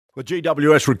Well,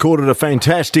 GWS recorded a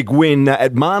fantastic win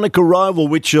at Manuka Oval,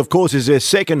 which, of course, is their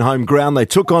second home ground. They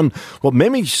took on what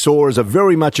Memi saw as a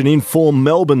very much an informed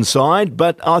Melbourne side,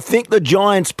 but I think the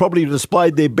Giants probably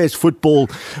displayed their best football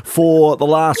for the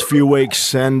last few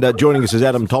weeks. And joining us is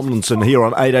Adam Tomlinson here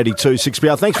on 882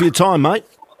 6PR. Thanks for your time, mate.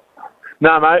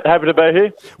 No, mate, happy to be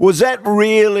here. Was that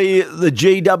really the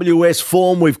GWS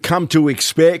form we've come to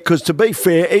expect? Because to be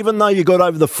fair, even though you got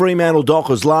over the Fremantle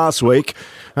Dockers last week,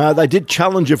 they did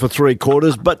challenge you for three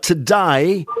quarters, but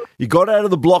today you got out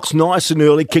of the blocks nice and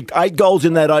early, kicked 8 goals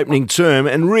in that opening term,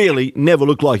 and really never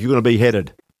looked like you're going to be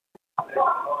headed.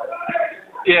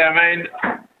 Yeah, I mean,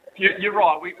 you're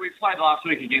right. We played last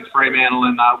week against Fremantle,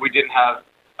 and we didn't have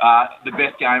the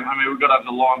best game. I mean, we got over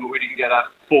the line, but we didn't get a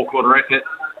four-quarter effort.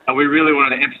 And we really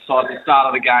wanted to emphasise the start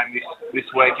of the game this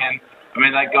weekend. I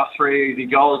mean, they got 3 easy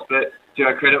goals, but to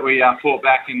our credit, we fought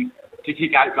back, and to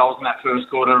kick 8 goals in that first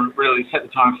quarter and really set the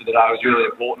tone for the day was really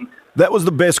important. That was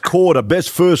the best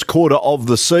first quarter of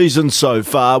the season so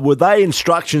far. Were they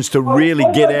instructions to really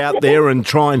get out there and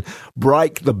try and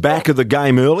break the back of the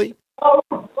game early?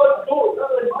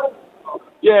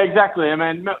 Yeah, exactly. I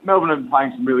mean, Melbourne have been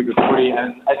playing some really good footy,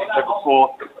 and as you said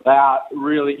before, they are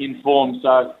really in form.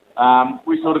 So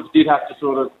we sort of did have to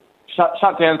sort of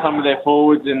shut down some of their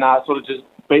forwards and sort of just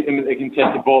beat them at the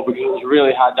contested ball because it was a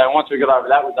really hard day. Once we got over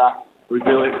that, it was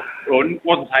really, well, it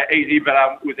wasn't easy, but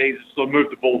it was easy to sort of move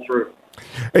the ball through.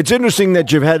 It's interesting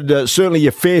that you've had certainly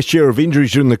your fair share of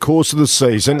injuries during the course of the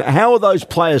season. How are those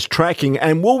players tracking,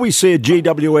 and will we see a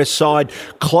GWS side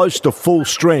close to full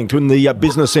strength when the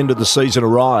business end of the season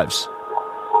arrives?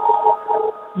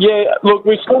 Yeah, look,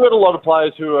 we've still got a lot of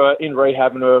players who are in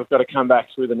rehab and who have got to come back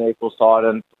through the equal side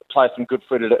and play some good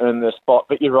footy to earn their spot.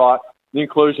 But you're right, the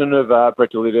inclusion of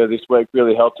Brett DeLidio this week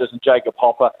really helped us, and Jacob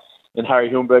Hopper and Harry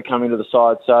Hillenberg coming to the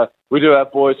side. So we do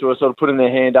have boys who are sort of putting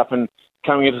their hand up and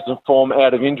coming into some form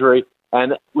out of injury.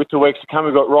 And with the weeks to come,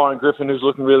 we've got Ryan Griffin, who's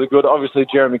looking really good. Obviously,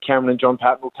 Jeremy Cameron and John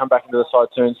Patton will come back into the side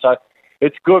soon. So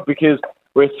it's good because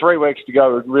we're 3 weeks to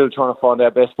go. We're really trying to find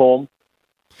our best form.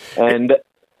 And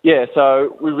yeah,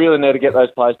 so we really need to get those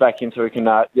players back in so we can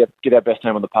get our best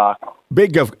team on the park.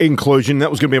 Big inclusion.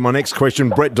 That was going to be my next question.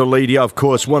 Brett DeLidio, of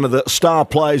course, one of the star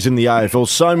players in the AFL.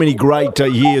 So many great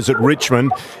years at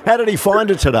Richmond. How did he find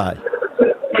it today?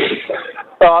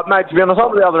 Mate, to be honest, I'm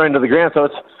at the other end of the ground, so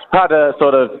it's hard to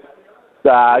sort of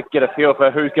get a feel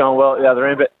for who's going well at the other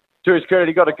end. But to his credit,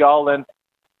 he got a goal, and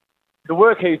the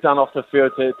work he's done off the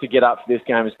field to get up for this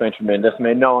game has been tremendous. I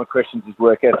mean, no one questions his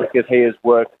work ethic because he has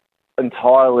worked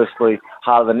tirelessly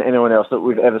harder than anyone else that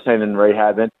we've ever seen in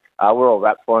rehab, and we're all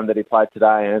wrapped for him that he played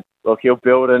today. And look, he'll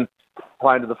build and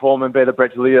play into the form and be the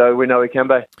Brett DeLidio we know he can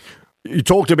be. You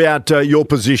talked about your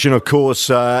position, of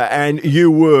course, and you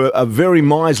were a very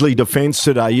miserly defence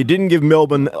today. You didn't give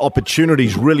Melbourne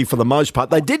opportunities, really, for the most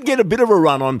part. They did get a bit of a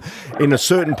run on in a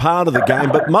certain part of the game,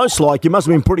 but most you must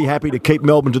have been pretty happy to keep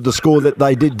Melbourne to the score that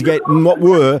they did get in what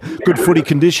were good footy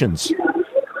conditions.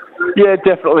 Yeah,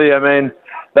 definitely. I mean,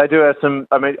 they do have some.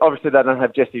 I mean, obviously they don't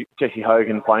have Jesse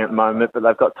Hogan playing at the moment, but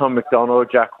they've got Tom McDonald,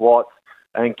 Jack Watts,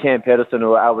 and Cam Pedersen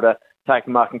who are able to take a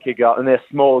mark and kick out. And they're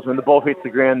smalls. When the ball hits the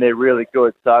ground, they're really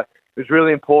good. So it was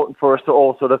really important for us to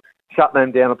all sort of shut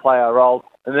them down and play our role,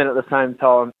 and then at the same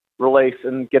time release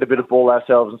and get a bit of ball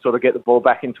ourselves and sort of get the ball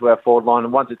back into our forward line.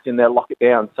 And once it's in there, lock it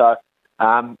down. So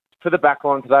for the back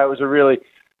line today, it was a really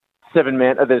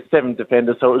 7-man. There's 7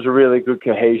 defenders, so it was a really good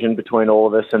cohesion between all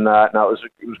of us, and it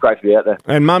was great to be out there.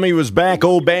 And Mummy was back,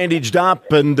 all bandaged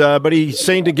up, and but he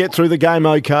seemed to get through the game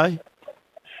okay.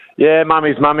 Yeah,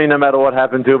 Mummy's Mummy. No matter what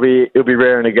happens, he'll be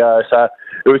raring to go. So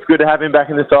it was good to have him back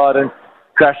in the side and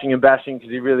crashing and bashing because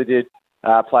he really did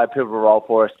play a pivotal role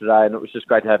for us today, and it was just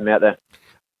great to have him out there.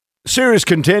 Serious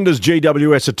contenders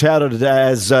GWS are touted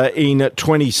as in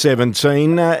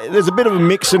 2017. There's a bit of a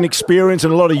mix in experience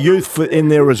and a lot of youth in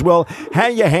there as well. How are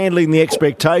you handling the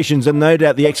expectations? And no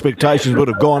doubt the expectations would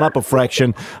have gone up a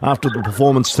fraction after the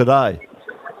performance today.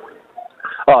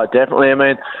 Oh, definitely. I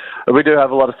mean, we do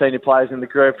have a lot of senior players in the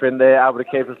group, and they're able to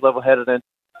keep us level-headed and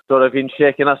sort of in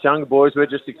check. And us younger boys, we're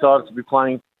just excited to be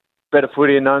playing better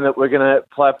footy and knowing that we're going to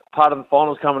play part of the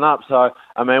finals coming up. So,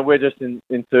 I mean, we're just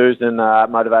enthused and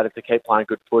motivated to keep playing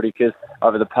good footy because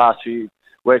over the past few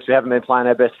weeks we haven't been playing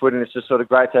our best footy, and it's just sort of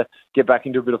great to get back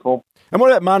into a bit of form. And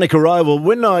what about Manuka Oval?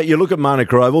 When you look at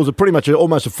Manuka Oval, it's pretty much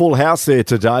almost a full house there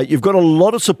today. You've got a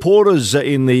lot of supporters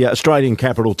in the Australian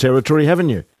Capital Territory, haven't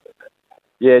you?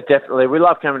 Yeah, definitely. We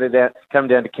love coming down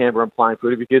to Canberra and playing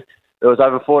footy because there was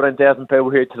over 14,000 people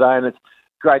here today, and it's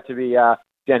great to be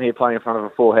down here playing in front of a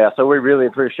full house. So we really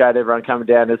appreciate everyone coming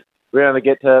down. There's we only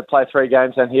get to play 3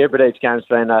 games down here, but each game's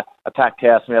been a packed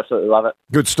house, and we absolutely love it.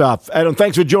 Good stuff. Adam,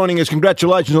 thanks for joining us.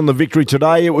 Congratulations on the victory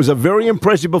today. It was a very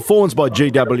impressive performance by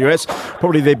GWS,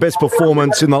 probably their best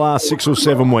performance in the last 6 or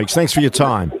 7 weeks. Thanks for your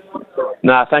time.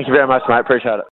 No, thank you very much, mate. Appreciate it.